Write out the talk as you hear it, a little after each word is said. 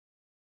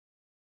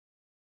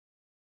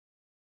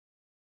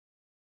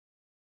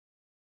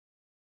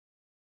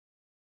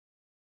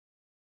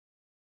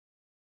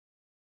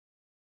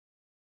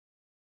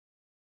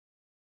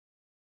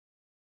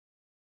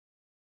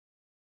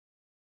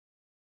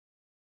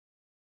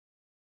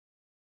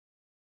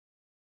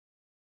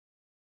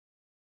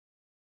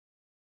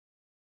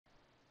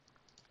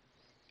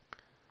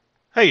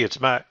Hey,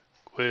 it's Matt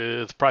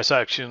with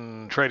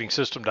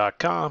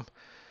PriceActionTradingSystem.com,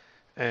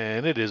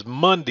 and it is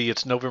Monday.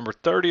 It's November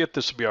 30th.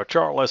 This will be our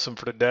chart lesson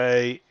for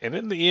today, and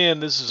in the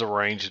end, this is a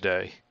range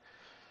day.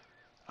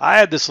 I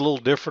had this a little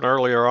different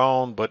earlier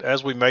on, but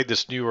as we made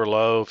this newer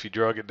low, if you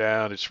drug it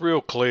down, it's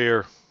real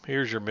clear.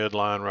 Here's your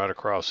midline right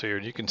across here.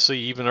 And you can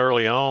see even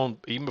early on,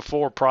 even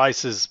before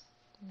prices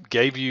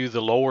gave you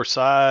the lower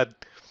side,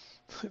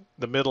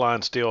 the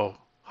midline's still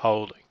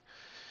holding.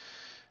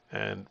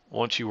 And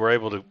once you were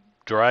able to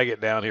drag it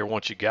down here,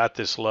 once you got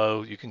this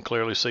low, you can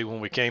clearly see when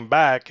we came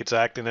back, it's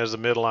acting as a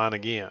midline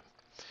again.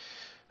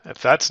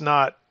 If that's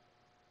not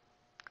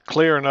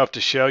clear enough to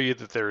show you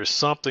that there is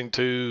something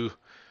to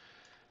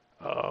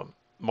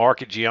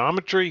market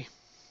geometry,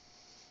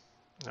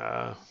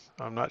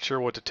 I'm not sure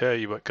what to tell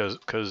you, but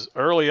because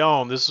early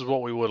on, this is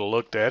what we would have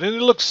looked at. And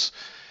it looks,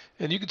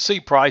 and you can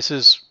see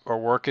prices are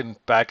working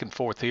back and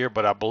forth here,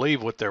 but I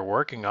believe what they're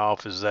working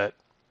off is that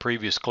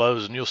previous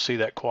close, and you'll see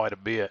that quite a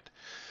bit.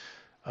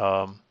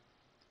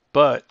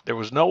 But there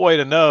was no way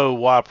to know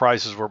why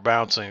prices were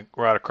bouncing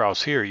right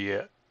across here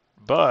yet.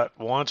 But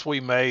once we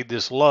made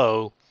this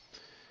low,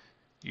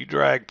 you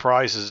drag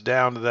prices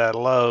down to that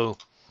low,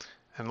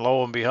 and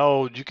lo and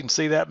behold, you can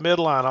see that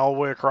midline all the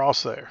way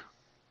across there.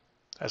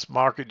 That's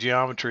market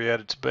geometry at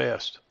its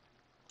best.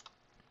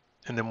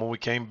 And then when we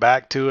came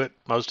back to it,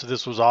 most of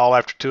this was all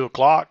after 2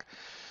 o'clock,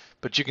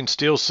 but you can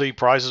still see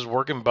prices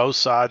working both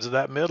sides of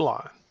that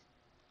midline.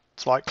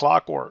 It's like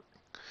clockwork.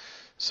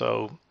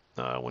 So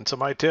when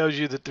somebody tells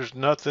you that there's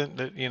nothing,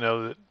 that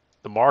that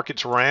the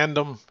market's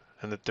random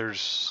and that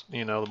there's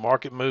the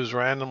market moves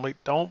randomly,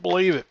 don't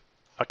believe it.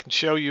 I can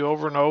show you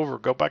over and over.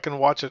 Go back and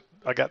watch it.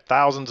 I got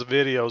thousands of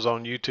videos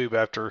on YouTube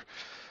after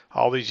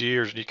all these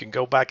years, and you can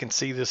go back and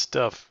see this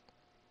stuff.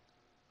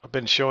 I've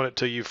been showing it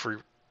to you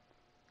for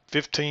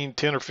 10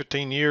 or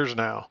 15 years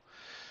now.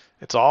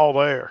 It's all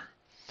there.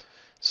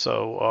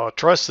 So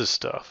trust this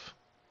stuff.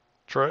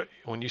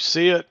 When you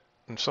see it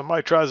and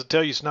somebody tries to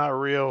tell you it's not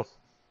real,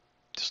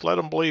 just let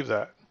them believe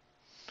that.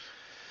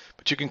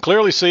 But you can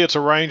clearly see it's a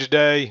range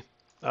day.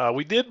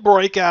 We did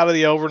break out of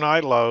the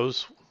overnight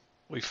lows.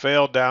 We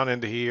fell down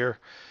into here.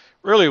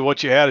 Really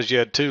what you had is you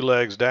had 2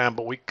 legs down,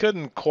 but we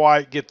couldn't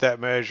quite get that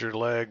measured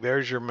leg.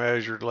 There's your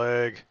measured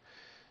leg.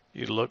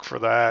 You look for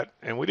that.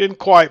 And we didn't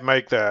quite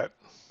make that.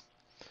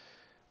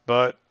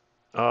 But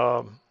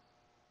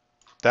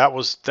that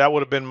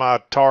would have been my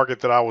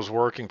target that I was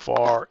working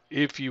for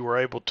if you were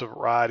able to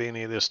ride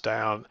any of this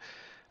down.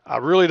 I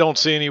really don't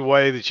see any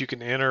way that you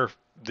can enter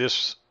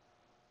this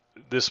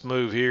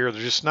move here.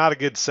 There's just not a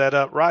good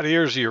setup. Right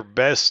here is your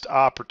best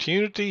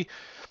opportunity,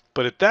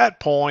 but at that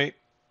point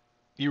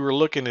you were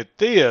looking at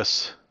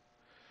this,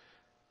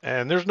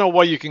 and there's no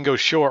way you can go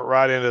short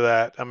right into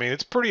that. I mean,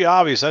 it's pretty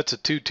obvious that's a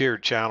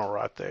 2-tiered channel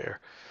right there.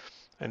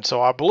 And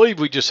so I believe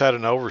we just had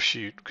an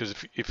overshoot, because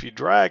if you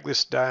drag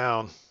this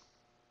down,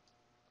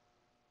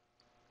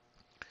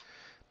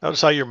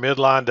 notice how your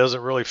midline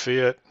doesn't really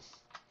fit.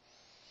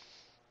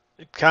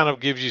 It kind of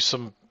gives you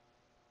some,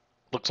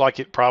 looks like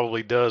it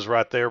probably does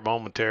right there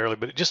momentarily,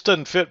 but it just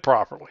doesn't fit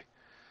properly.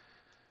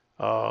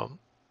 The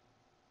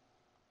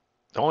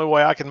only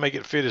way I can make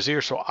it fit is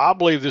here, so I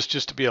believe this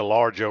just to be a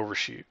large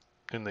overshoot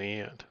in the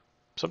end.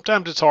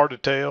 Sometimes it's hard to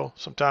tell.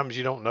 Sometimes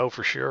you don't know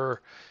for sure.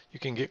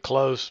 You can get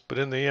close, but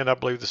in the end, I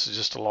believe this is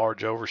just a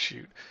large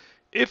overshoot.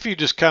 If you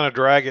just kind of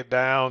drag it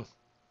down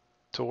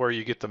to where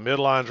you get the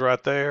midlines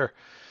right there,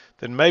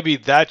 then maybe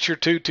that's your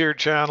 2-tiered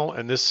channel,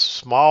 and this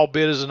small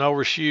bit is an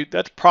overshoot.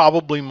 That's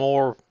probably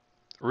more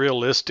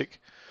realistic,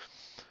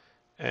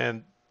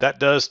 and that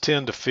does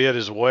tend to fit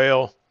as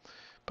well.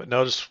 But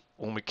notice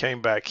when we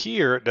came back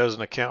here, it doesn't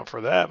account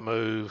for that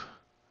move,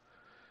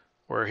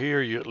 where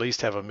here you at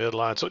least have a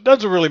midline. So it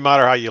doesn't really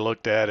matter how you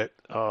looked at it.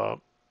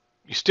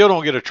 You still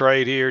don't get a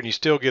trade here, and you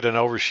still get an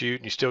overshoot,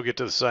 and you still get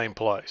to the same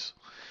place.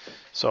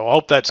 So I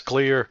hope that's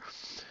clear.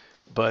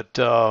 But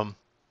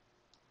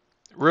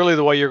really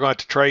the way you're going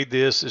to trade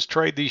this is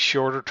trade these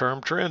shorter term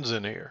trends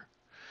in here.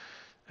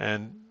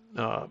 And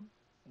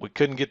we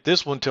couldn't get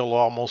this one till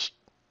almost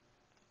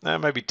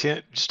maybe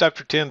just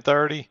after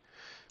 10:30,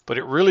 but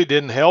it really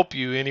didn't help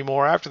you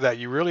anymore after that.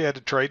 You really had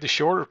to trade the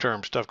shorter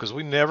term stuff, because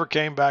we never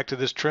came back to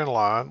this trend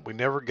line. We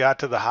never got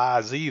to the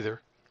highs either.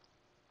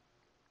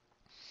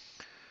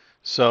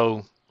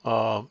 So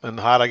and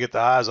how did I get the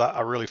highs?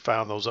 I really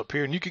found those up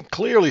here, and you can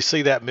clearly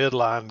see that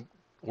midline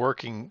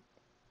working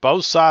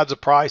both sides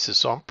of prices.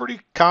 So I'm pretty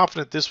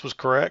confident this was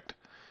correct.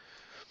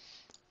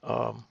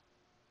 But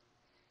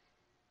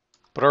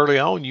early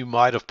on, you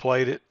might have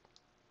played it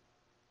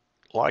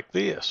like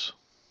this,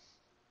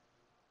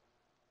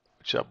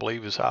 which I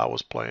believe is how I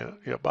was playing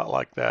it, about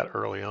like that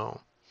early on.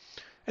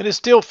 And it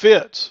still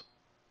fits,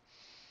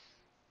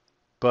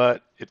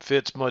 but it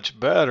fits much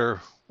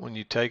better when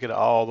you take it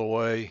all the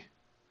way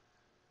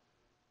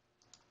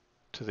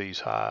to these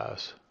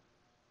highs,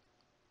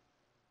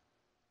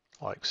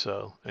 like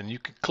so. And you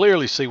can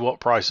clearly see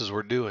what prices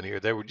were doing here.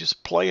 They were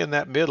just playing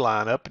that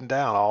midline up and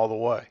down all the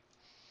way.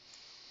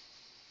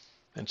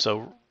 And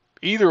so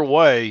either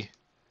way,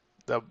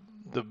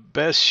 the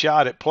best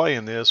shot at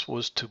playing this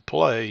was to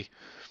play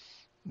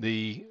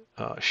the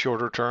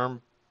shorter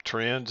term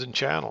trends and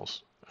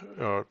channels.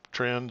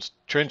 Trend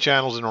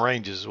channels and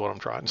ranges is what I'm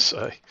trying to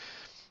say.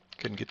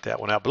 Couldn't get that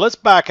one out. But let's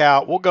back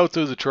out. We'll go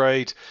through the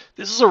trades.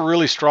 This is a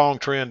really strong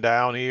trend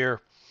down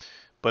here.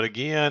 But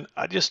again,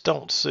 I just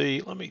don't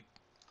see. Let me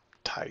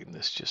tighten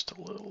this just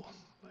a little.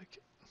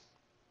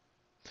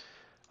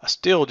 I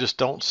still just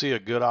don't see a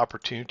good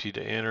opportunity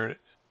to enter it.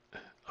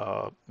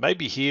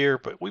 Maybe here,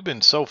 but we've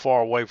been so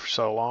far away for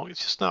so long,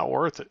 it's just not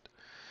worth it.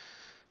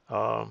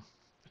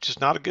 It's just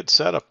not a good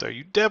setup there.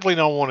 You definitely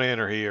don't want to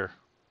enter here.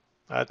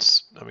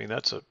 That's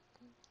a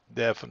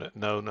definite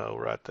no-no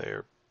right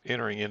there.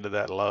 Entering into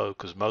that low,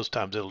 because most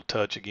times it'll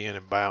touch again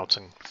and bounce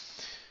and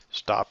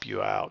stop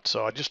you out.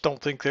 So I just don't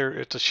think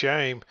it's a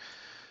shame.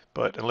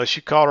 But unless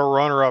you caught a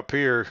runner up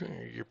here,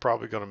 you're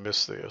probably going to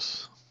miss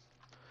this.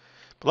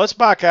 But let's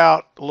back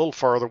out a little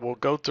further. We'll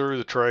go through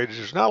the trades.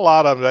 There's not a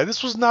lot of them today.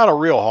 This was not a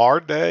real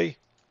hard day.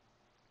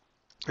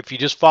 If you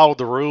just followed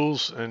the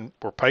rules and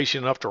were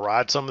patient enough to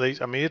ride some of these,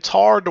 I mean, it's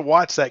hard to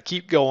watch that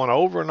keep going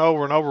over and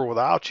over and over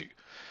without you.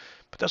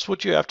 But that's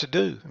what you have to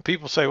do. And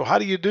people say, well, how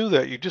do you do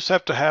that? You just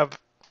have to have,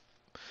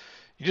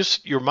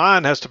 your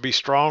mind has to be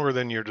stronger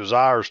than your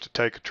desires to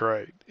take a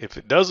trade. If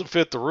it doesn't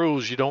fit the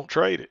rules, you don't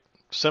trade it.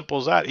 Simple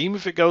as that, even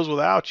if it goes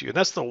without you. And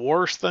that's the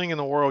worst thing in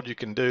the world you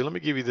can do. Let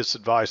me give you this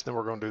advice, then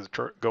we're going to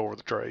do go over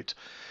the trades.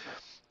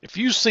 If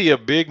you see a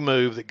big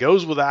move that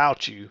goes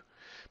without you,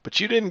 but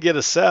you didn't get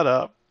a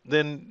setup,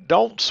 then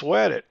don't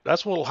sweat it.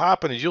 That's what will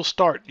happen is you'll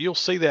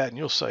see that and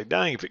you'll say,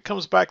 dang, if it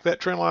comes back that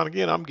trend line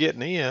again, I'm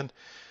getting in.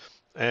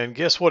 And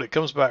guess what? It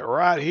comes back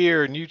right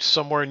here and you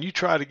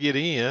try to get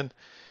in,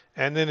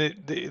 and then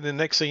the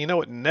next thing you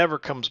know, it never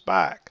comes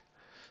back.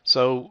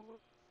 So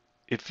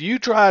if you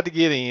tried to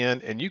get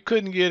in and you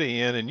couldn't get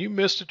in and you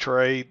missed a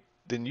trade,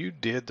 then you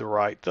did the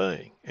right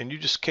thing. And you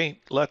just can't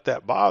let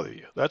that bother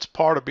you. That's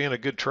part of being a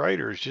good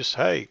trader is just,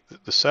 hey,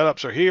 the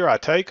setups are here, I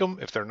take them.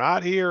 If they're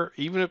not here,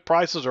 even if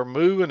prices are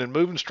moving and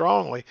moving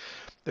strongly,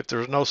 if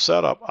there's no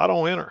setup, I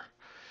don't enter.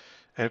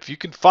 And if you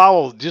can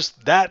follow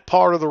just that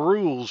part of the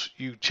rules,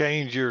 you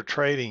change your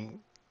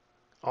trading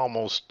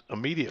almost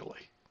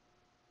immediately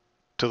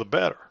to the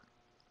better.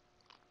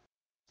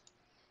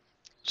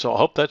 So I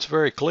hope that's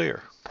very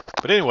clear.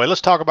 But anyway,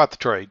 let's talk about the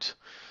trades.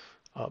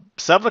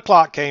 7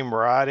 o'clock came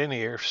right in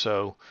here,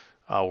 so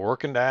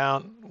working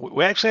down.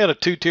 We actually had a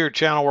two-tiered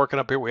channel working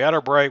up here. We had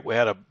our break, we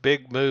had a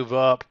big move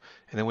up,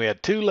 and then we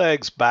had two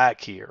legs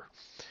back here.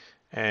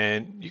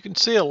 And you can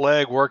see a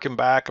leg working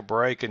back, a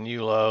break, a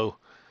new low.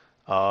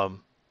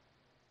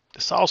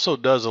 This also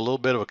does a little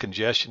bit of a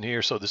congestion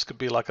here, so this could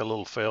be like a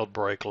little failed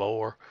break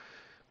lower.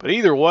 But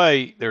either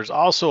way, there's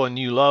also a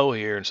new low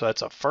here, and so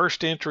that's a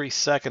first entry,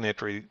 second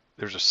entry.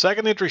 There's a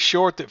second entry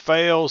short that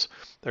fails.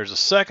 There's a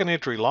second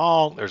entry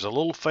long. There's a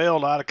little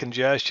failed out of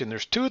congestion.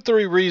 There's 2 or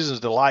 3 reasons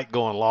to like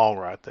going long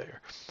right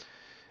there.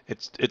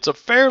 It's a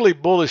fairly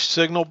bullish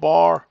signal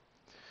bar.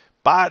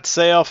 By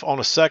itself on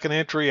a second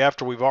entry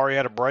after we've already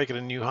had a break at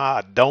a new high,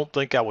 I don't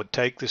think I would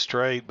take this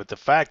trade. But the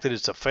fact that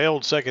it's a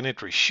failed second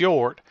entry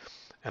short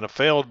and a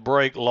failed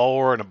break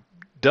lower and a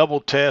double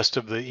test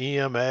of the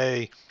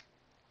EMA,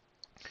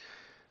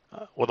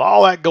 with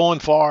all that going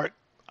for it,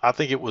 I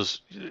think it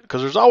was,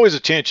 because there's always a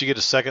chance you get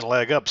a second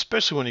leg up,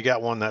 especially when you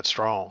got one that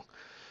strong.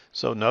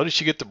 So notice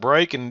you get the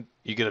break and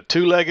you get a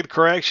 2-legged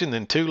correction,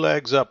 then 2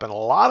 legs up. And a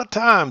lot of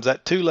times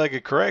that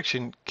 2-legged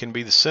correction can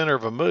be the center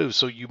of a move.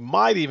 So you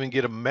might even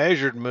get a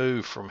measured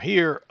move from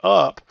here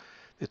up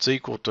that's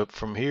equal to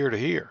from here to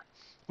here.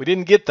 We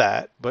didn't get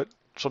that, but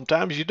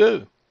sometimes you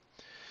do.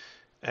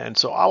 And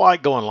so I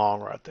like going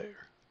long right there.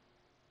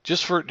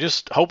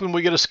 Just hoping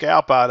we get a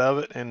scalp out of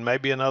it and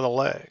maybe another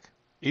leg.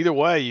 Either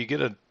way, you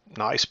get a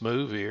nice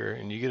move here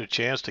and you get a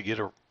chance to get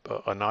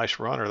a nice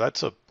runner.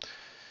 That's a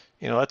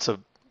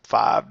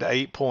 5 to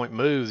 8 point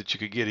move that you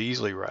could get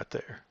easily right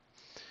there.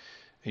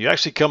 You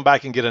actually come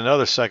back and get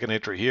another second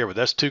entry here, but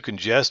that's too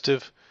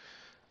congestive.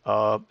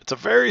 It's a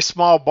very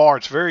small bar.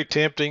 It's very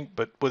tempting,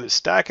 but with it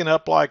stacking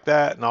up like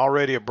that and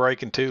already a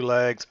break in 2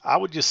 legs, I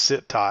would just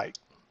sit tight.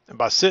 And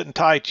by sitting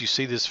tight, you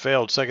see this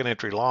failed second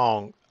entry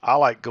long. I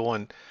like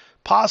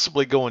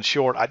possibly going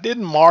short. I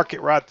didn't mark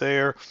it right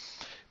there,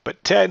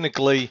 but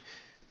technically,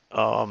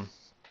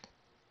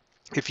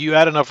 if you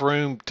had enough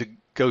room to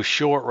go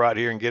short right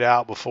here and get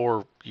out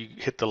before you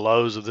hit the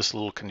lows of this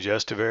little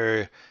congestive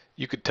area,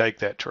 you could take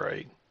that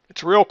trade.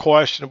 It's real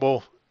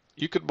questionable.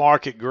 You could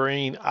mark it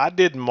green. I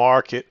didn't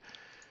mark it,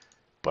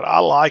 but I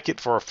like it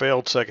for a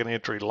failed second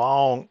entry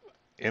long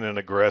in an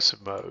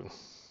aggressive mode.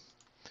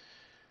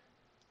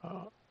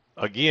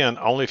 Again,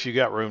 only if you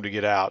got room to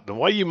get out. The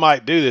way you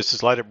might do this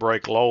is let it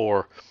break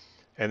lower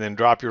and then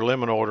drop your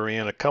limit order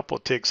in a couple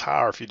of ticks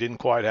higher if you didn't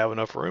quite have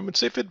enough room and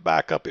see if it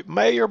back up. It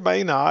may or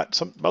may not.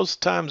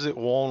 Most times it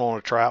won't on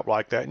a trap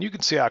like that. And you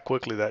can see how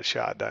quickly that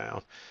shot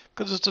down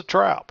because it's a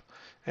trap.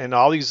 And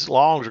all these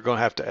longs are going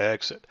to have to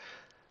exit.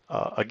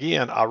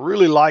 Again, I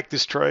really like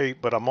this trade,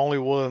 but I'm only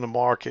willing to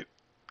mark it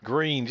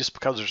green just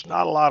because there's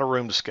not a lot of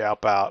room to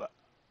scalp out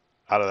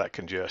of that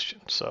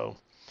congestion. So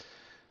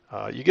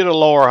You get a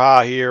lower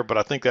high here, but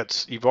I think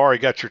you've already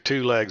got your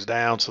 2 legs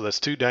down, so that's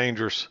too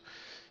dangerous.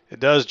 It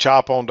does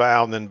chop on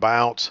down, then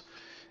bounce.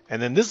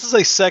 And then this is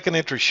a second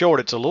entry short.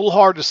 It's a little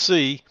hard to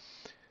see.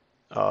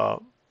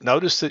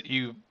 Notice that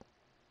you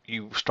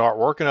start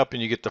working up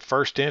and you get the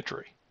first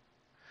entry.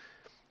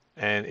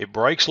 And it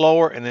breaks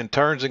lower and then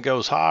turns and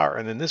goes higher.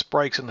 And then this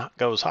breaks and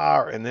goes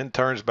higher and then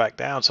turns back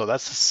down. So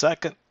that's the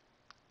second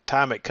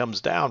time it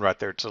comes down right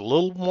there. It's a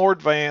little more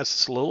advanced.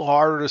 It's a little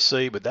harder to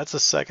see, but that's a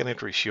second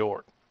entry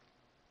short.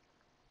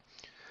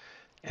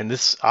 And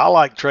this, I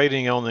like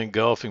trading on the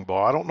engulfing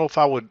bar. I don't know if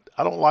I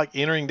don't like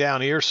entering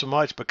down here so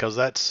much because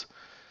that's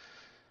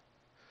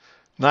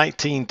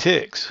 19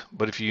 ticks.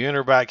 But if you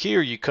enter back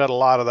here, you cut a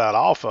lot of that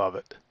off of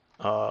it.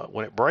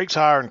 When it breaks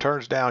higher and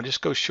turns down,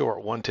 just go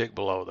short 1 tick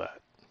below that.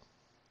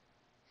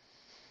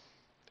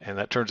 And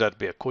that turns out to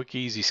be a quick,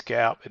 easy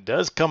scalp. It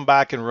does come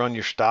back and run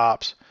your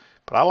stops.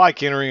 But I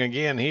like entering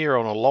again here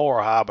on a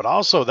lower high. But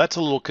also, that's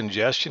a little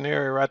congestion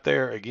area right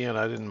there. Again,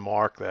 I didn't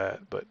mark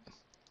that, but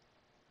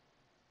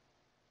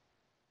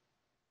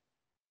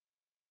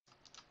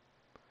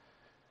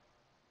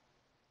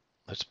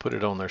let's put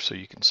it on there so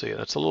you can see it.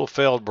 That's a little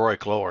failed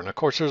break lower. And of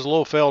course, there's a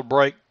little failed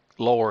break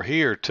lower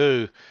here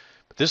too.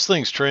 But this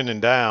thing's trending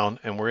down,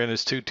 and we're in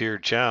this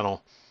 2-tiered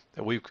channel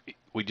that we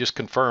just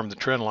confirmed the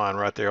trend line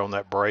right there on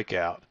that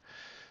breakout.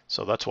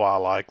 So that's why I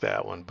like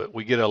that one. But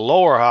we get a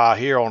lower high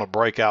here on a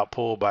breakout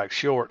pullback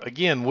short,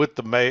 again with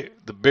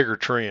the bigger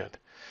trend.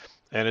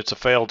 And it's a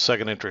failed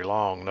second entry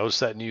long. Notice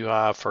that new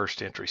high,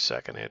 first entry,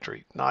 second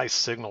entry. Nice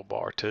signal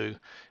bar too.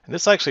 And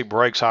this actually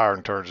breaks higher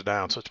and turns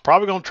down. So it's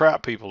probably going to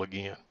trap people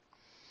again.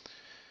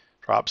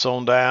 Drops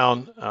on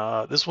down.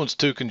 This one's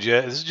too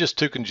congested. This is just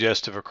too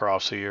congestive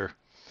across here.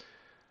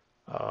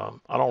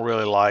 I don't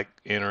really like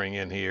entering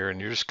in here,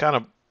 and you're just kind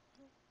of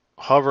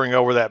hovering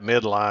over that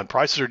midline.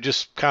 Prices are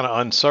just kind of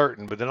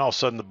uncertain, but then all of a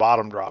sudden the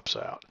bottom drops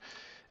out.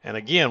 And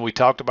again, we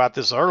talked about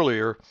this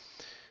earlier.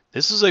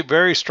 This is a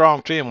very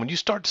strong trend. When you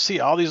start to see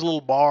all these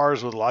little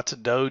bars with lots of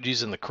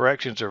dojis and the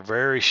corrections are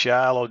very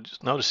shallow,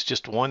 notice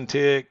just 1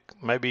 tick,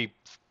 maybe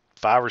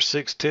 5 or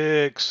 6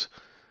 ticks,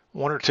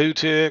 1 or 2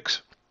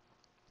 ticks.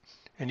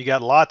 And you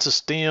got lots of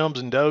stems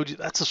and doji.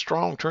 That's a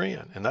strong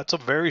trend, and that's a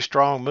very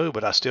strong move,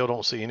 but I still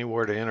don't see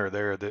anywhere to enter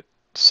there that's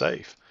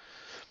safe,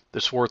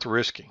 that's worth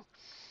risking.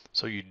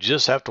 So you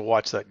just have to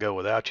watch that go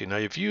without you. Now,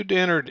 if you'd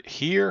entered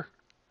here,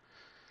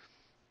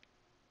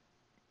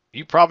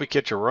 you probably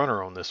catch a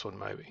runner on this one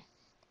maybe.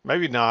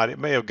 Maybe not. It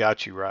may have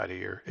got you right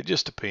here. It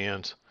just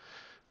depends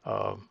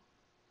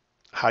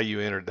how you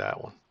entered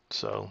that one.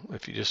 So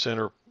if you just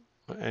enter,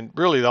 and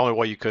really the only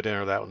way you could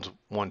enter that one's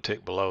 1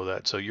 tick below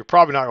that. So you're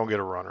probably not going to get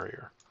a runner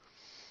here.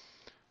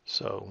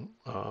 So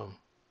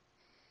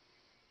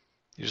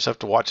you just have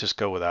to watch this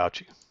go without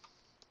you.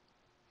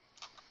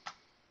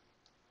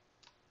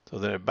 So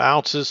then it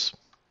bounces.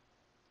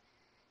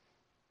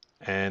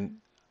 And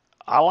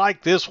I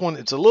like this one.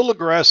 It's a little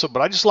aggressive,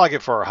 but I just like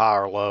it for a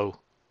higher low.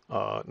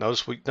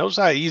 Notice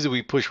how easy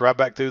we push right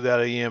back through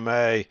that EMA,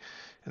 and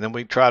then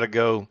we try to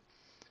go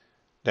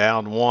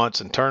down once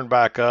and turn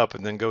back up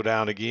and then go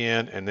down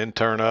again and then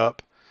turn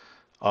up.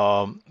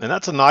 And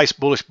that's a nice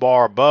bullish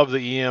bar above the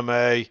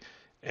EMA,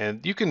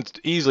 and you can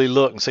easily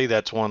look and see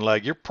that's 1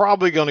 leg. You're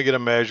probably going to get a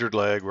measured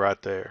leg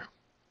right there.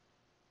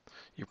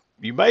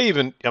 You may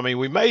even, I mean,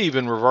 we may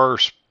even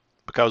reverse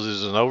because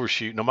it's an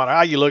overshoot. No matter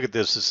how you look at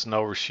this, it's an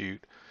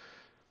overshoot.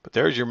 But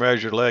there's your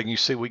measured leg, and you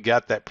see we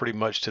got that pretty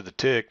much to the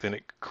tick. Then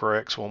it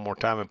corrects one more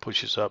time and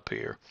pushes up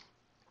here.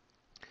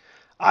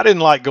 I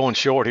didn't like going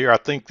short here. I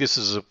think this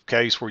is a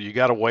case where you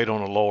got to wait on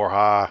a lower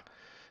high,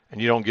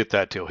 and you don't get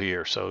that till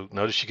here. So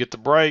notice you get the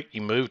break,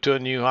 you move to a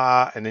new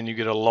high, and then you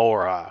get a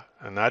lower high.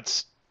 And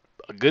that's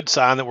a good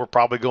sign that we're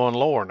probably going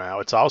lower now.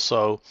 It's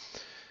also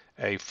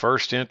a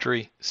first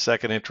entry,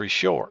 second entry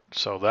short.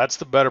 So that's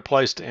the better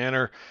place to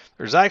enter.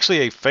 There's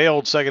actually a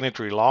failed second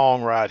entry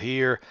long right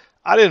here.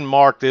 I didn't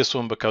mark this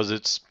one because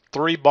it's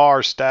 3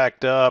 bars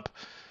stacked up.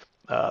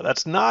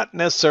 That's not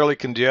necessarily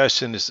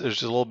congestion. There's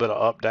a little bit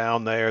of up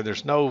down there.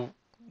 There's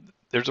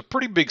a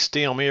pretty big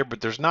stem here,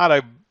 but there's not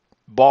a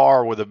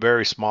bar with a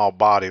very small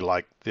body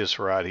like this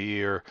right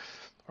here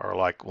or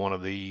like one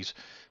of these.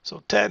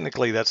 So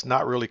technically that's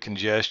not really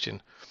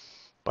congestion.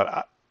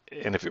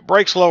 And if it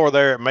breaks lower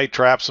there, it may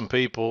trap some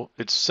people.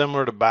 It's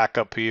similar to back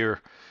up here,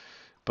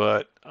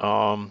 but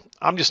I'm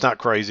just not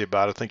crazy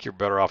about it. I think you're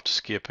better off to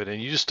skip it,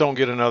 and you just don't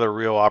get another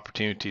real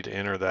opportunity to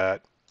enter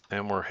that.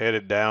 And we're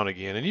headed down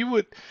again.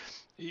 And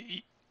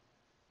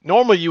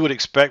normally you would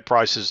expect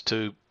prices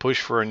to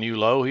push for a new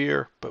low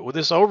here, but with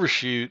this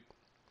overshoot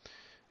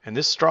and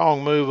this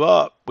strong move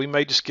up, we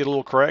may just get a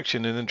little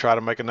correction and then try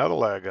to make another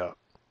leg up.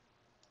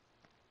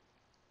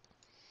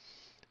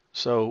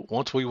 So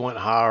once we went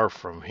higher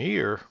from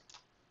here,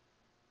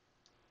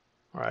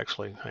 or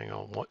actually, hang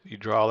on, you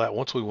draw that.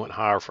 Once we went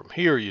higher from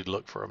here, you'd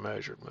look for a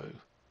measured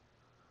move.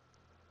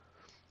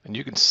 And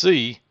you can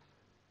see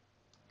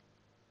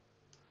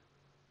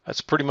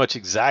that's pretty much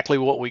exactly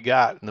what we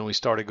got, and then we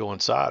started going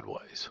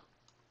sideways.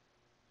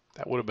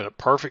 That would have been a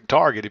perfect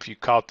target if you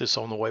caught this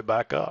on the way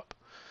back up.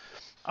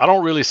 I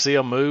don't really see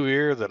a move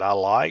here that I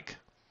like.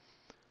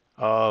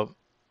 Uh,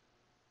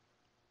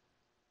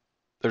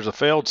 there's a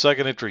failed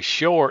second entry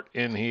short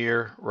in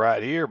here,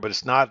 right here, but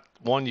it's not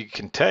one you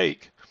can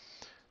take.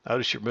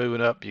 Notice you're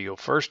moving up, you go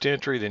first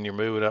entry, then you're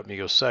moving up and you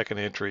go second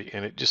entry,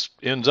 and it just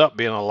ends up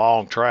being a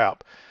long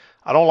trap.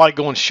 I don't like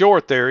going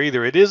short there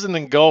either. It is an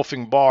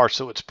engulfing bar,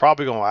 so it's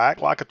probably going to act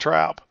like a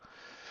trap,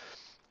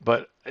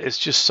 but it's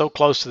just so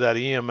close to that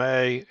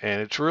EMA,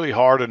 and it's really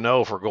hard to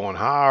know if we're going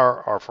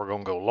higher or if we're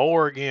going to go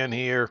lower again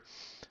here.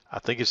 I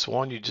think it's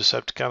one you just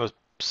have to kind of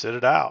sit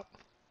it out.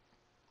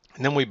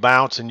 And then we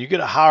bounce, and you get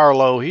a higher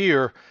low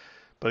here,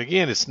 but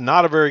again, it's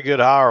not a very good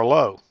higher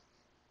low.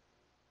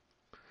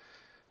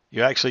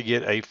 You actually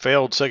get a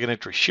failed second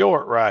entry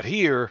short right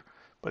here,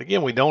 but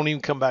again, we don't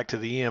even come back to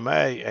the EMA,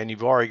 and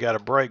you've already got a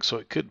break, so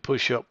it could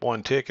push up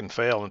one tick and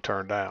fail and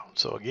turn down.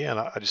 So again,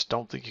 I just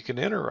don't think you can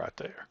enter right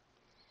there.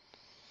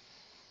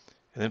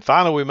 And then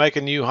finally, we make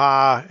a new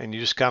high, and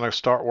you just kind of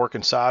start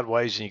working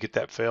sideways, and you get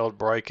that failed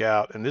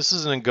breakout. And this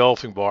is an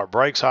engulfing bar. It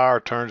breaks higher,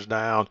 turns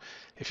down.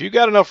 If you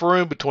got enough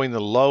room between the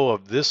low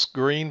of this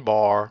green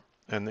bar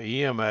and the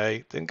EMA,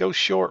 then go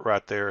short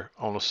right there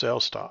on a sell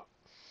stop,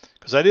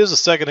 because that is a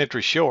second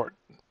entry short.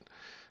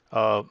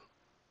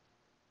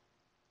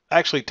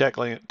 Actually,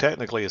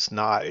 technically, it's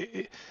not.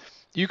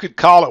 You could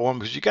call it one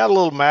because you got a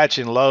little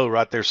matching low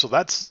right there, so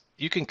that's,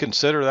 you can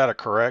consider that a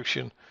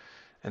correction.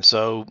 And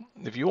so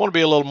if you want to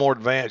be a little more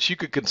advanced, you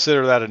could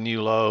consider that a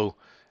new low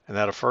and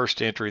that a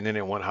first entry, and then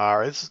it went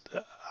higher.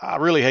 I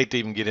really hate to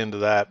even get into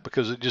that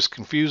because it just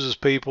confuses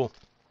people.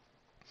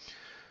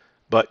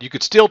 But you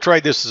could still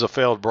trade this as a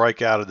failed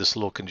breakout of this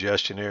little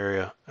congestion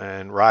area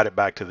and ride it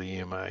back to the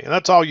EMA. And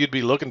that's all you'd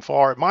be looking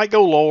for. It might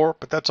go lower,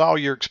 but that's all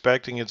you're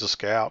expecting is a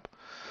scalp.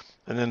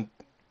 And then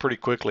pretty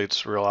quickly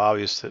it's real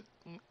obvious that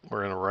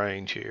we're in a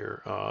range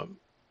here.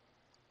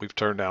 We've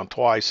turned down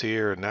twice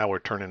here, and now we're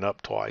turning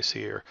up twice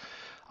here.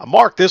 I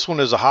marked this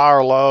one as a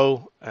higher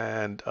low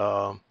and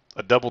a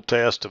double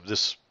test of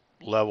this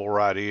level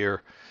right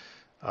here.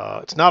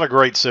 It's not a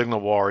great signal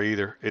bar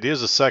either. It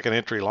is a second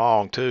entry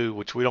long too,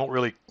 which we don't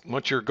really,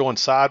 once you're going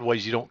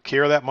sideways, you don't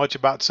care that much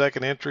about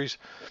second entries.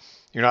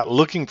 You're not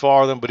looking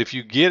for them, but if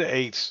you get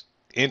a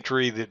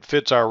entry that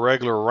fits our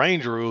regular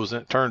range rules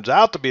and it turns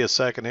out to be a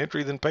second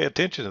entry, then pay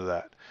attention to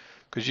that,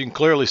 because you can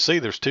clearly see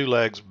there's two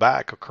legs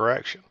back of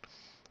correction.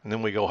 And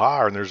then we go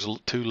higher and there's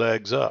two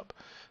legs up.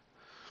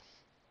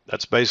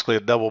 That's basically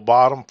a double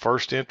bottom,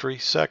 first entry,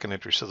 second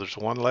entry. So there's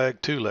one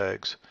leg, two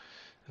legs.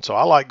 And so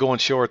I like going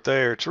short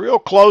there. It's real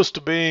close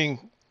to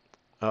being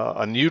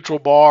a neutral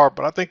bar,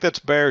 but I think that's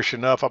bearish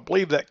enough. I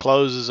believe that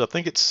closes. I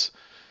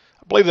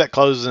believe that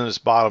closes in its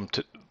bottom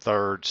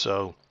third.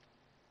 So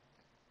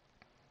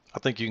I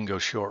think you can go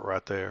short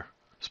right there,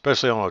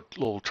 especially on a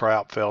little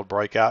trap failed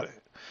breakout.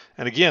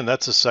 And again,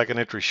 that's a second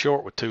entry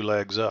short with two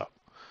legs up.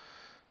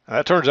 And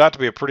that turns out to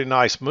be a pretty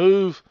nice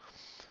move.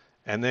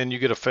 And then you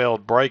get a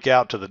failed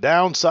breakout to the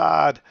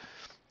downside.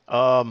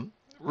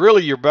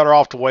 Really, you're better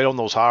off to wait on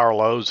those higher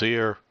lows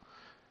here.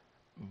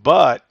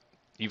 But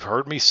you've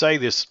heard me say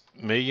this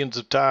millions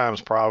of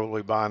times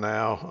probably by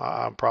now.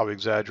 I'm probably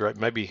exaggerating,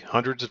 maybe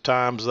hundreds of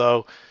times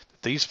though.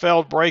 These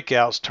failed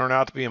breakouts turn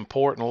out to be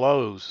important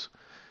lows.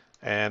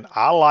 And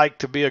I like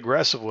to be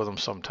aggressive with them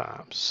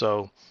sometimes.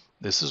 So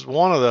this is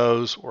one of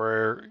those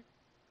where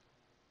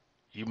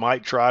you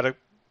might try to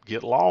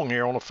get long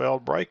here on a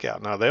failed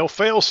breakout. Now they'll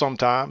fail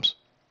sometimes,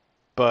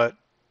 but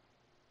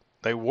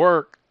they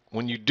work.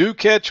 When you do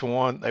catch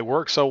one, they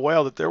work so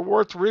well that they're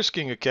worth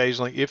risking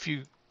occasionally if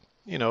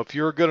if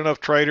you're a good enough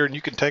trader and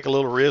you can take a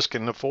little risk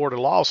and afford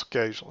a loss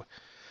occasionally.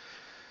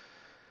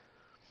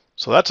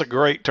 So that's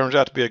turns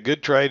out to be a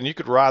good trade, and you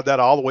could ride that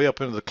all the way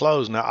up into the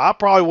close. Now I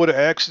probably would have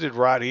exited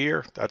right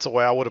here. That's the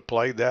way I would have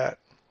played that,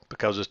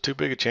 because there's too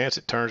big a chance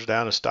it turns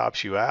down and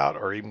stops you out,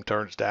 or even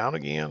turns down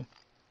again.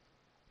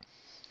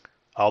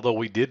 Although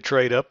we did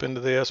trade up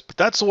into this, but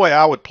that's the way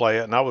I would play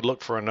it, and I would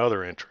look for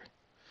another entry.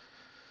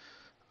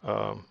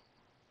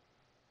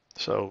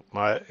 So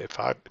if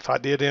I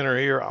did enter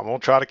here, I'm gonna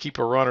try to keep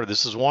a runner.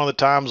 This is one of the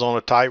times on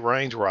a tight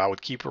range where I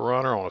would keep a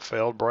runner on a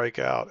failed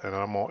breakout, and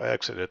I'm gonna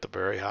exit at the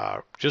very high,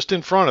 just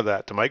in front of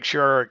that, to make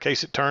sure in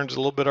case it turns a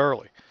little bit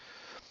early,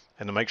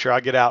 and to make sure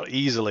I get out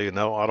easily, and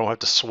I don't have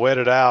to sweat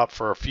it out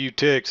for a few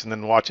ticks and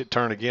then watch it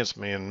turn against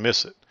me and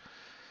miss it.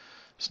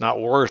 It's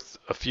not worth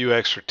a few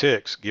extra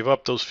ticks. Give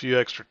up those few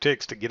extra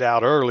ticks to get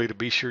out early to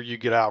be sure you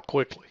get out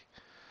quickly.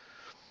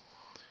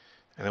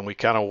 And then we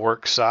kind of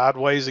work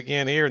sideways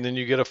again here, and then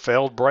you get a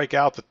failed break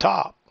out the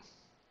top.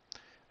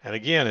 And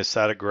again, it's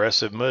that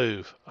aggressive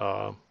move.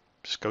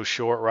 Just go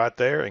short right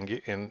there,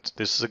 and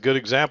this is a good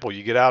example.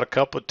 You get out a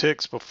couple of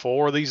ticks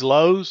before these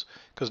lows,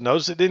 because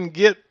notice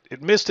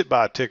it missed it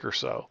by a tick or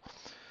so.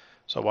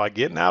 So by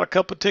getting out a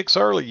couple of ticks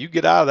early, you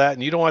get out of that,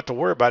 and you don't have to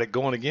worry about it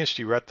going against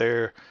you right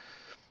there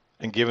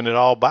and giving it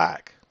all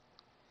back.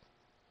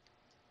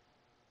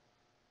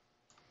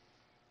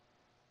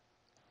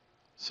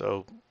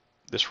 So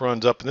this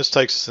runs up, and this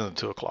takes us in the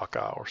 2 o'clock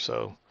hour.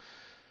 So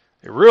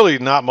it really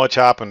not much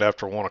happened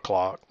after 1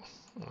 o'clock.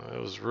 It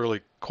was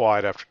really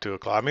quiet after 2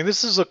 o'clock. I mean,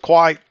 this is a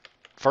quiet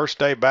first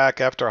day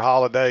back after a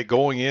holiday,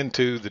 going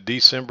into the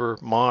December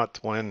month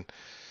when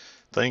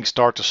things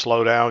start to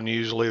slow down.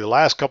 Usually, the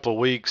last couple of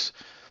weeks,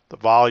 the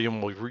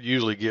volume will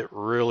usually get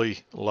really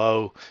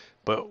low.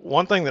 But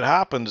one thing that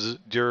happens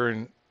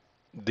during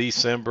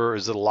December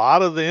is that a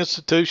lot of the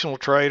institutional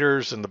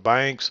traders and the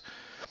banks,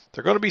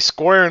 they're going to be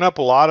squaring up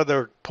a lot of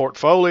their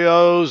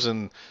portfolios,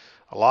 and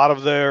a lot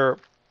of their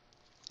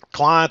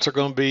clients are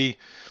going to be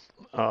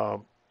uh,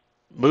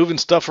 moving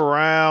stuff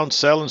around,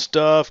 selling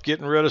stuff,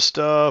 getting rid of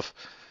stuff,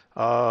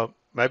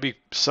 maybe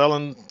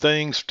selling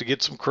things to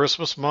get some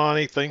Christmas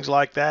money, things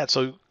like that.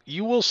 So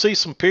you will see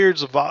some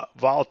periods of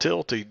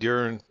volatility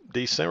during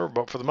December,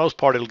 but for the most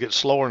part, it'll get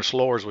slower and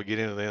slower as we get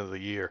into the end of the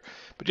year.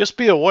 But just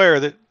be aware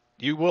that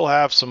you will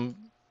have some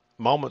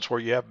moments where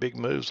you have big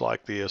moves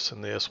like this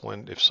and this.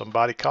 When if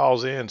somebody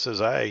calls in and says,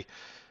 "Hey,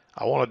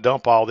 I want to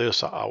dump all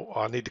this.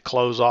 I need to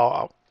close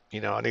all.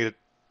 I need it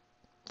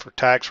for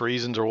tax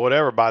reasons or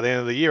whatever. By the end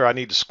of the year, I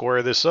need to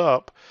square this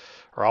up,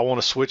 or I want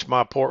to switch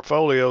my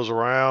portfolios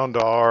around,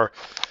 or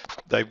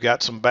they've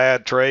got some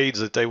bad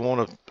trades that they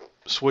want to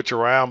switch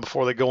around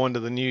before they go into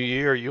the new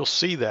year." You'll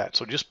see that.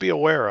 So just be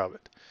aware of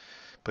it.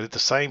 But at the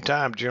same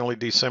time, generally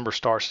December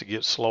starts to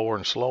get slower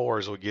and slower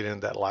as we get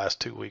into that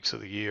last 2 weeks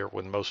of the year,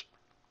 when most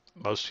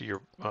of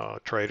your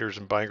traders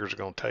and bankers are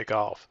going to take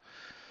off.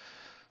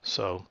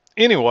 So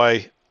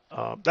anyway,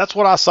 that's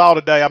what I saw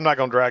today. I'm not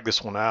going to drag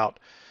this one out.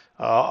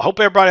 I hope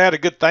everybody had a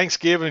good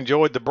Thanksgiving,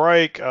 enjoyed the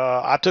break.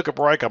 I took a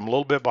break. I'm a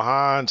little bit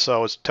behind,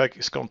 so it's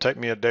going to take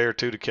me a day or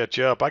two to catch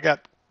up. I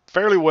got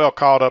fairly well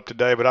caught up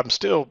today, but I'm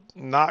still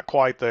not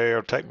quite there.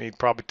 It'll take me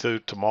probably to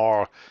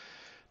tomorrow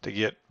to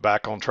get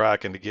back on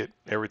track and to get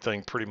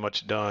everything pretty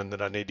much done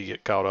that I need to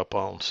get caught up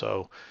on.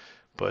 So,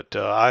 but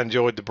I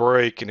enjoyed the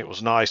break, and it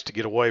was nice to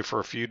get away for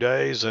a few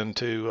days and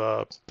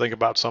to think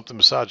about something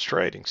besides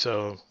trading.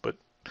 So, but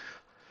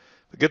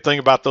the good thing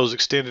about those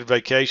extended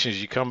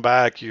vacations, you come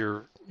back,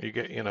 you're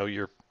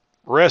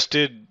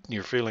rested,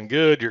 you're feeling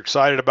good, you're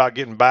excited about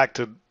getting back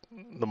to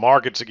the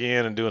markets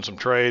again and doing some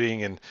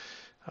trading, and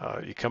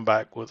you come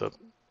back with a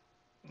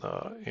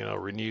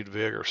renewed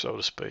vigor, so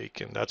to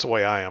speak. And that's the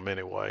way I am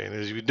anyway. And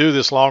as you do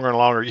this longer and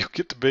longer, you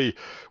get to be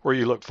where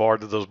you look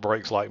forward to those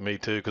breaks like me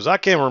too. Because I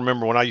can't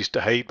remember when I used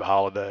to hate the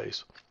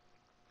holidays,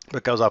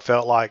 because I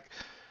felt like,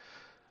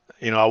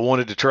 I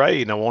wanted to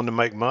trade and I wanted to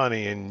make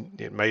money, and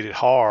it made it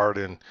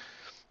hard.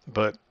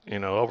 But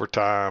over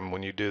time,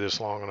 when you do this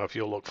long enough,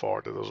 you'll look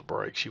forward to those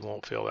breaks. You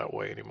won't feel that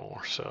way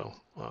anymore. So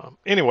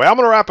anyway, I'm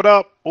going to wrap it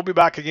up. We'll be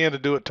back again to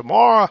do it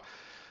tomorrow.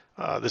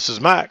 This is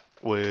Mac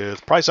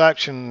with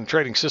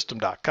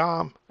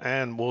PriceActionTradingSystem.com,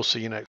 and we'll see you next.